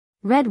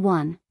Red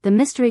One, the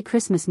mystery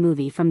Christmas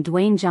movie from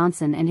Dwayne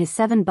Johnson and his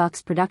 7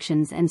 Bucks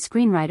Productions and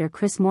screenwriter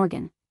Chris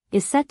Morgan,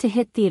 is set to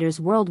hit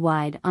theaters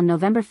worldwide on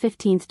November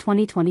 15,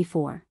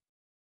 2024.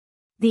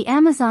 The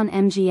Amazon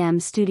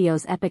MGM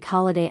Studios' epic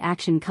holiday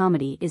action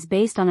comedy is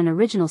based on an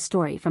original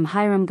story from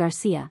Hiram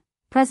Garcia,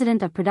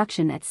 president of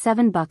production at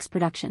 7 Bucks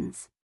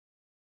Productions.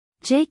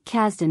 Jake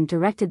Kasdan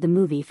directed the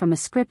movie from a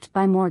script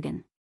by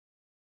Morgan.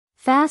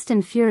 Fast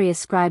and Furious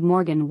scribe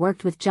Morgan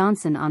worked with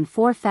Johnson on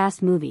 4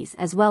 Fast movies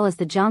as well as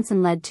the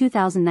Johnson-led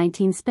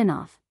 2019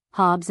 spin-off,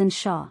 Hobbs and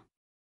Shaw.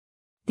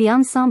 The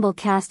ensemble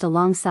cast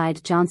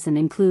alongside Johnson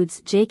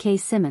includes J.K.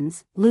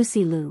 Simmons,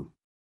 Lucy Liu,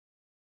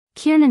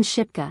 Kiernan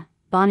Shipka,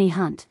 Bonnie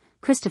Hunt,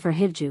 Christopher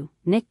Hivju,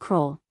 Nick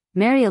Kroll,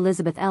 Mary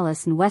Elizabeth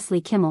Ellis and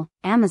Wesley Kimmel.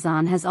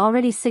 Amazon has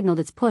already signaled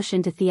its push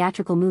into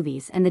theatrical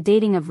movies, and the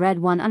dating of Red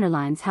One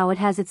underlines how it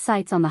has its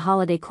sights on the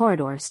holiday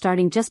corridor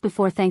starting just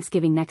before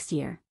Thanksgiving next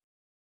year.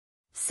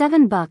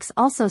 7 Bucks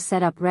also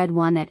set up Red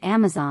One at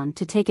Amazon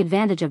to take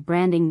advantage of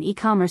branding and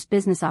e-commerce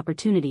business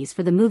opportunities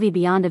for the movie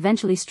beyond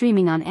eventually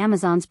streaming on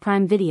Amazon's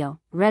Prime Video.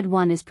 Red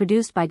One is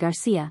produced by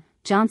Garcia,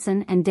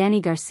 Johnson and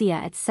Danny Garcia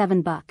at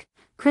 7 Buck,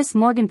 Chris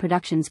Morgan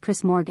Productions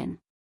Chris Morgan,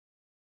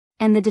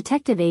 and the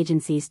detective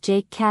agencies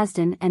Jake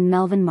Kasdan and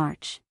Melvin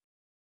March.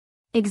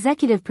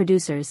 Executive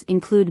producers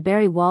include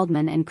Barry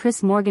Waldman and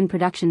Chris Morgan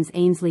Productions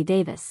Ainsley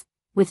Davis,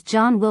 with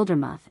John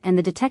Wildermuth and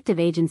the detective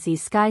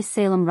agencies Sky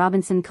Salem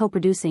Robinson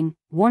co-producing.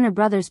 Warner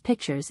Brothers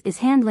Pictures is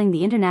handling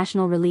the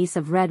international release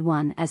of Red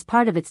One as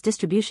part of its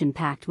distribution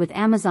pact with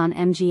Amazon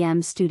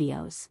MGM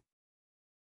Studios.